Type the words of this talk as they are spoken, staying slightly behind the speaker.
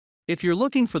If you're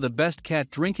looking for the best cat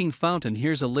drinking fountain,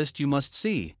 here's a list you must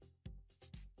see.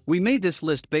 We made this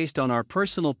list based on our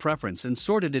personal preference and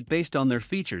sorted it based on their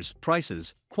features,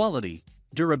 prices, quality,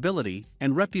 durability,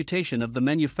 and reputation of the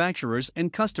manufacturers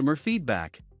and customer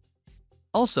feedback.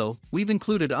 Also, we've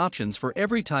included options for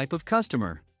every type of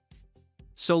customer.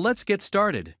 So let's get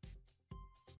started.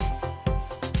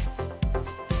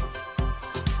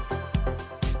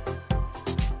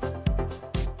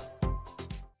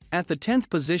 At the 10th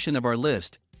position of our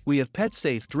list, we have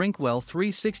PetSafe Drinkwell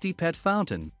 360 Pet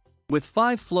Fountain. With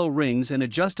 5 flow rings and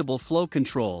adjustable flow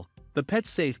control, the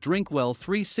PetSafe Drinkwell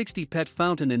 360 Pet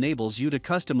Fountain enables you to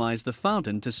customize the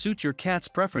fountain to suit your cat's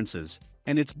preferences,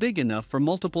 and it's big enough for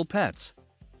multiple pets.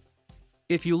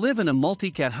 If you live in a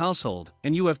multi-cat household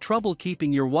and you have trouble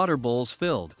keeping your water bowls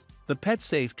filled, the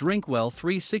PetSafe Drinkwell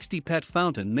 360 Pet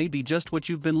Fountain may be just what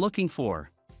you've been looking for.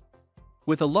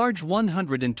 With a large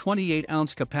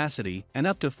 128-ounce capacity and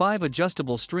up to 5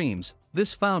 adjustable streams,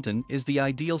 this fountain is the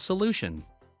ideal solution.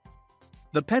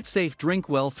 The PetSafe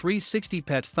Drinkwell 360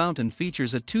 Pet Fountain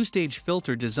features a 2-stage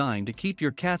filter designed to keep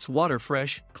your cat's water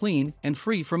fresh, clean, and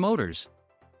free from odors.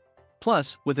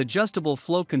 Plus, with adjustable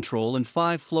flow control and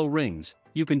 5 flow rings,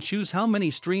 you can choose how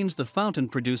many streams the fountain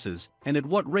produces and at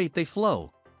what rate they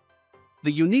flow.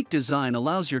 The unique design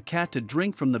allows your cat to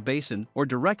drink from the basin or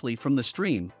directly from the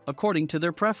stream, according to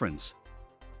their preference.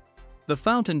 The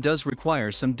fountain does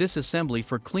require some disassembly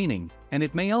for cleaning, and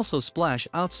it may also splash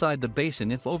outside the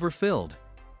basin if overfilled.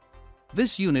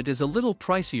 This unit is a little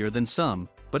pricier than some,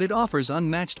 but it offers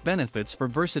unmatched benefits for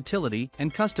versatility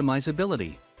and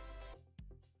customizability.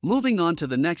 Moving on to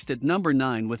the next at number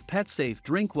 9 with PetSafe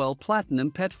Drinkwell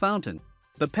Platinum Pet Fountain.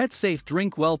 The PetSafe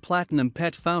Drinkwell Platinum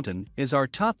Pet Fountain is our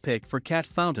top pick for cat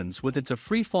fountains with its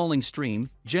free-falling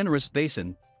stream, generous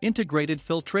basin, integrated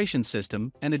filtration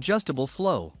system, and adjustable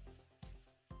flow.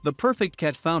 The perfect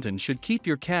cat fountain should keep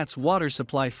your cat's water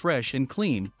supply fresh and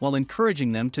clean while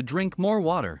encouraging them to drink more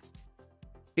water.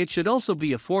 It should also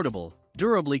be affordable,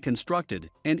 durably constructed,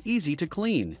 and easy to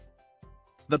clean.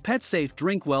 The PetSafe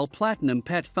Drinkwell Platinum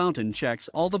Pet Fountain checks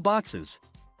all the boxes.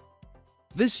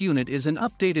 This unit is an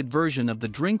updated version of the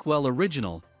Drinkwell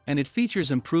original, and it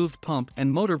features improved pump and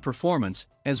motor performance,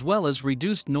 as well as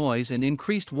reduced noise and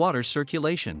increased water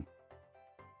circulation.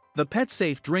 The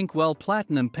PetSafe Drinkwell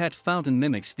Platinum Pet Fountain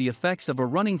mimics the effects of a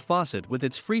running faucet with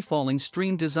its free-falling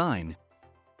stream design.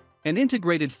 An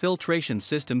integrated filtration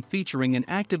system featuring an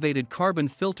activated carbon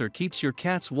filter keeps your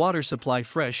cat's water supply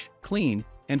fresh, clean,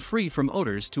 and free from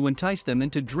odors to entice them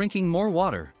into drinking more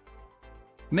water.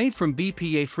 Made from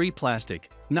BPA-free plastic,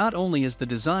 not only is the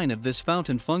design of this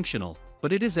fountain functional,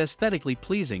 but it is aesthetically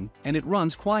pleasing and it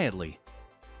runs quietly.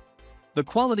 The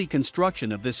quality construction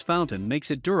of this fountain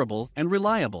makes it durable and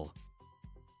reliable.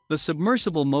 The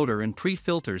submersible motor and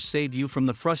pre-filters save you from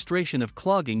the frustration of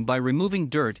clogging by removing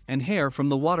dirt and hair from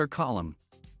the water column.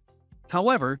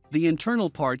 However, the internal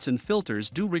parts and filters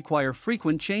do require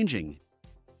frequent changing.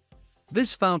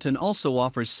 This fountain also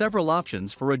offers several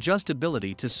options for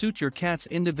adjustability to suit your cat's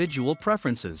individual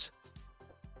preferences.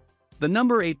 The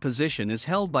number 8 position is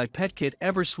held by Petkit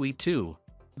Eversweet 2.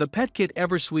 The Petkit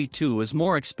Eversweet 2 is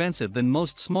more expensive than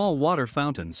most small water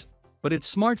fountains, but its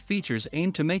smart features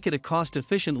aim to make it a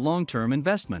cost-efficient long-term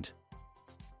investment.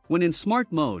 When in smart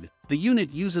mode, the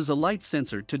unit uses a light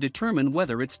sensor to determine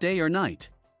whether it's day or night.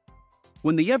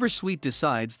 When the Eversweet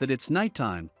decides that it's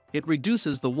nighttime, it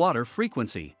reduces the water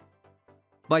frequency.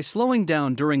 By slowing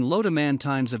down during low-demand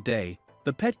times of day,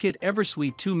 the Petkit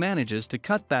Eversweet 2 manages to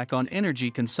cut back on energy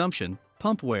consumption,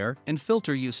 pump wear, and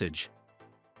filter usage.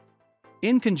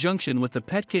 In conjunction with the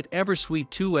Petkit Eversweet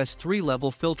 2's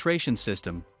 3-level filtration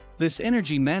system, this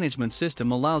energy management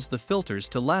system allows the filters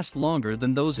to last longer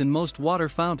than those in most water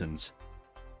fountains.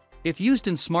 If used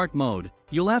in smart mode,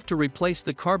 you'll have to replace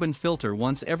the carbon filter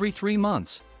once every 3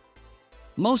 months.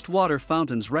 Most water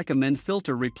fountains recommend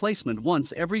filter replacement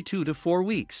once every 2 to 4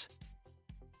 weeks.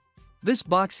 This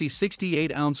boxy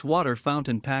 68-ounce water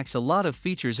fountain packs a lot of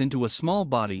features into a small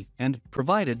body and,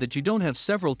 provided that you don't have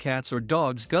several cats or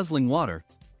dogs guzzling water,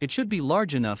 it should be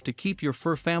large enough to keep your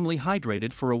fur family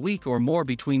hydrated for a week or more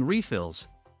between refills.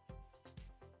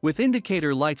 With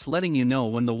indicator lights letting you know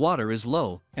when the water is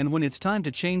low and when it's time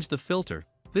to change the filter,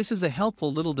 this is a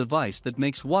helpful little device that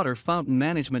makes water fountain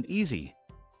management easy.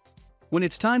 When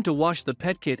it's time to wash the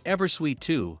Petkit Eversweet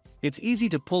 2, it's easy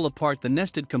to pull apart the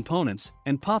nested components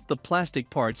and pop the plastic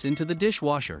parts into the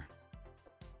dishwasher.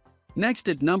 Next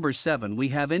at number 7 we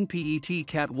have NPET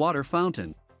Cat Water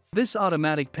Fountain. This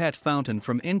automatic pet fountain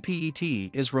from NPET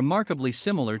is remarkably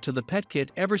similar to the Petkit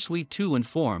Eversweet 2 in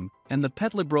form and the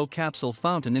PetLibro capsule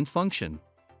fountain in function.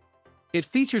 It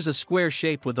features a square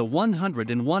shape with a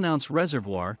 101-ounce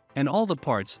reservoir, and all the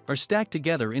parts are stacked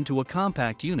together into a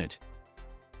compact unit.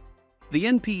 The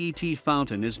NPET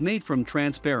fountain is made from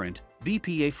transparent,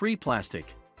 BPA-free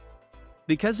plastic.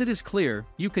 Because it is clear,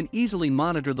 you can easily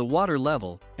monitor the water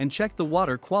level and check the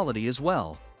water quality as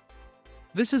well.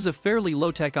 This is a fairly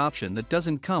low-tech option that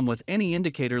doesn't come with any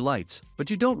indicator lights, but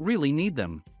you don't really need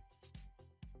them.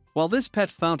 While this pet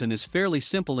fountain is fairly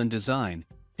simple in design,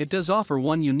 it does offer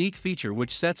one unique feature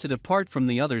which sets it apart from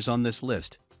the others on this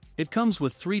list. It comes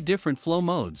with 3 different flow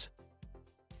modes.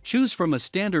 Choose from a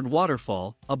standard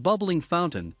waterfall, a bubbling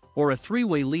fountain, or a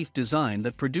 3-way leaf design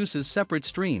that produces separate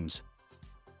streams.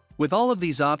 With all of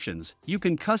these options, you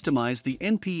can customize the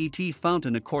NPET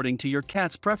fountain according to your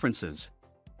cat's preferences.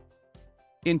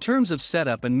 In terms of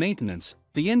setup and maintenance,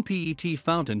 the NPET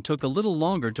fountain took a little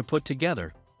longer to put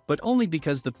together, but only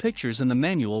because the pictures in the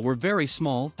manual were very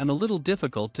small and a little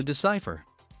difficult to decipher.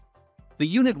 The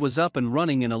unit was up and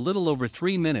running in a little over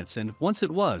 3 minutes, and once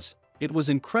it was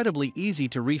incredibly easy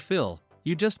to refill.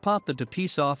 You just pop the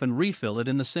piece off and refill it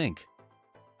in the sink.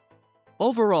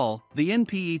 Overall, the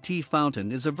NPET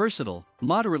fountain is a versatile,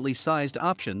 moderately sized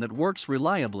option that works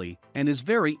reliably and is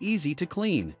very easy to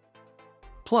clean.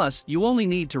 Plus, you only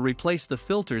need to replace the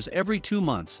filters every 2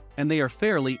 months, and they are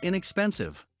fairly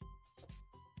inexpensive.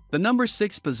 The number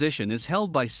 6 position is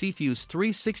held by Cepheus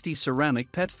 360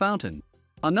 Ceramic Pet Fountain.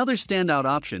 Another standout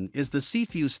option is the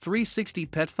Cepheus 360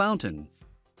 Pet Fountain.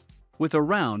 With a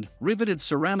round, riveted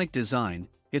ceramic design,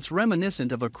 it's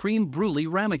reminiscent of a creme brulee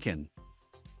ramekin.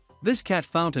 This cat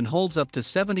fountain holds up to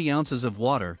 70 ounces of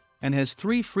water and has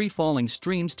 3 free-falling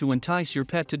streams to entice your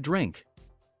pet to drink.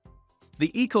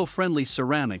 The eco-friendly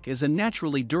ceramic is a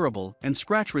naturally durable and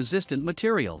scratch-resistant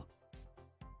material.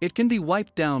 It can be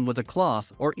wiped down with a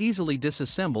cloth or easily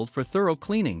disassembled for thorough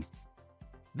cleaning.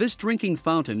 This drinking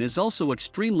fountain is also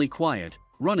extremely quiet,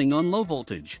 running on low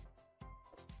voltage.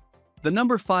 The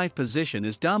number 5 position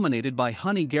is dominated by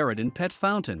HoneyGuaridan Pet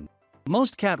Fountain.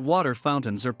 Most cat water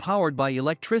fountains are powered by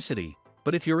electricity,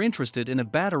 but if you're interested in a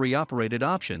battery-operated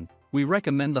option, we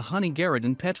recommend the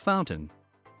HoneyGuaridan Pet Fountain.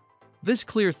 This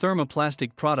clear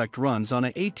thermoplastic product runs on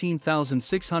a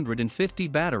 18,650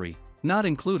 battery, not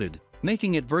included,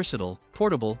 making it versatile,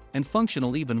 portable, and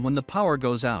functional even when the power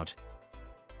goes out.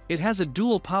 It has a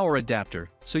dual power adapter,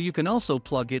 so you can also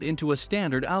plug it into a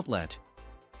standard outlet.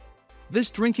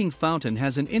 This drinking fountain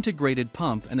has an integrated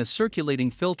pump and a circulating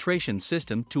filtration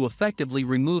system to effectively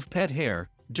remove pet hair,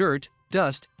 dirt,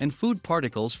 dust, and food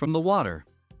particles from the water.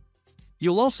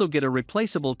 You'll also get a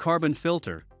replaceable carbon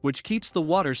filter, which keeps the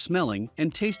water smelling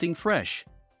and tasting fresh.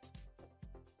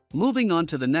 Moving on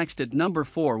to the next at number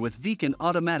 4 with Veken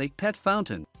Automatic Pet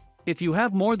Fountain. If you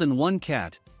have more than one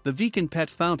cat, the Veken Pet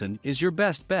Fountain is your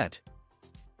best bet.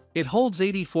 It holds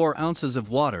 84 ounces of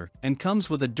water and comes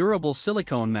with a durable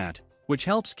silicone mat, which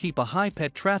helps keep a high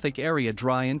pet traffic area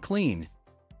dry and clean.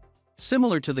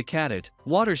 Similar to the Catit,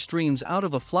 water streams out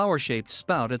of a flower-shaped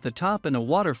spout at the top in a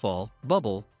waterfall,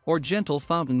 bubble, or gentle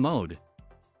fountain mode.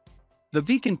 The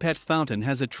Veken Pet Fountain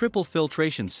has a triple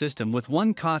filtration system with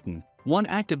 1 cotton, 1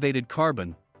 activated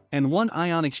carbon, and 1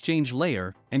 ion exchange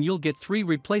layer, and you'll get 3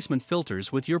 replacement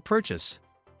filters with your purchase.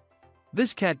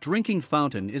 This cat drinking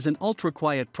fountain is an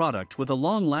ultra-quiet product with a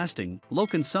long-lasting,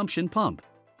 low-consumption pump.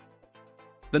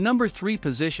 The number 3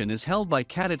 position is held by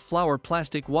Catit Flower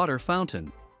Plastic Water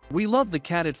Fountain. We love the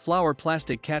Catit Flower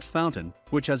Plastic Cat Fountain,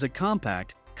 which has a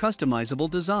compact, customizable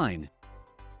design.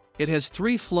 It has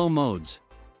 3 flow modes.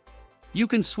 You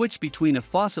can switch between a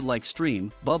faucet-like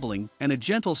stream, bubbling, and a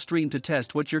gentle stream to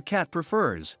test what your cat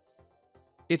prefers.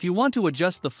 If you want to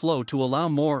adjust the flow to allow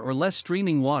more or less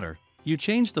streaming water, you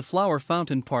change the flower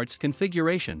fountain part's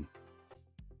configuration.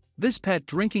 This pet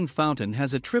drinking fountain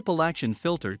has a triple-action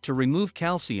filter to remove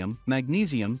calcium,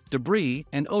 magnesium, debris,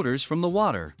 and odors from the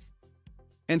water.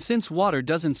 And since water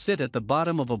doesn't sit at the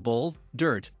bottom of a bowl,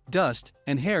 dirt, dust,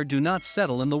 and hair do not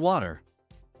settle in the water.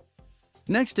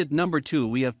 Next at number 2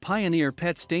 we have Pioneer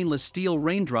Pet Stainless Steel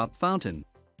Raindrop Fountain.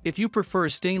 If you prefer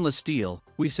stainless steel,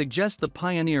 we suggest the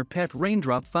Pioneer Pet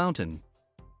Raindrop Fountain.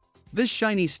 This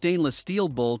shiny stainless steel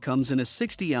bowl comes in a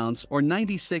 60-ounce or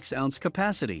 96-ounce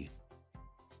capacity.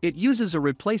 It uses a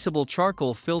replaceable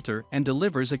charcoal filter and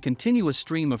delivers a continuous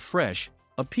stream of fresh,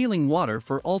 appealing water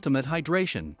for ultimate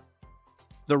hydration.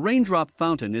 The Raindrop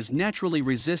Fountain is naturally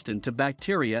resistant to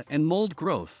bacteria and mold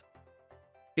growth.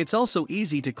 It's also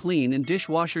easy to clean and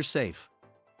dishwasher safe.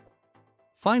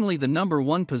 Finally, the number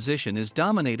 1 position is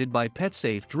dominated by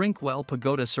PetSafe Drinkwell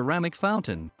Pagoda Ceramic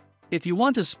Fountain. If you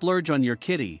want to splurge on your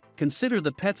kitty, consider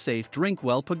the PetSafe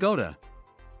Drinkwell Pagoda.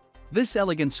 This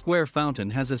elegant square fountain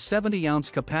has a 70-ounce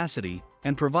capacity,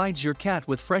 and provides your cat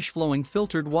with fresh-flowing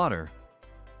filtered water.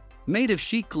 Made of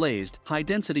chic glazed,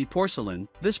 high-density porcelain,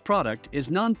 this product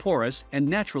is non-porous and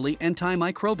naturally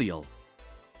antimicrobial.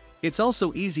 It's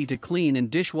also easy to clean and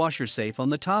dishwasher safe on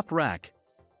the top rack.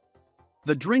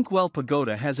 The Drinkwell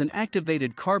Pagoda has an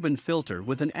activated carbon filter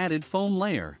with an added foam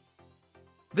layer.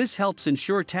 This helps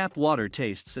ensure tap water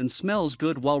tastes and smells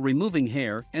good while removing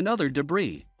hair and other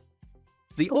debris.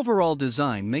 The overall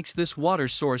design makes this water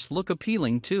source look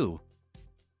appealing too.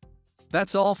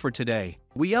 That's all for today.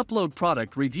 We upload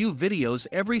product review videos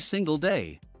every single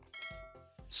day.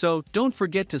 So, don't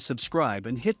forget to subscribe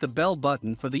and hit the bell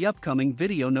button for the upcoming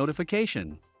video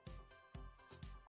notification.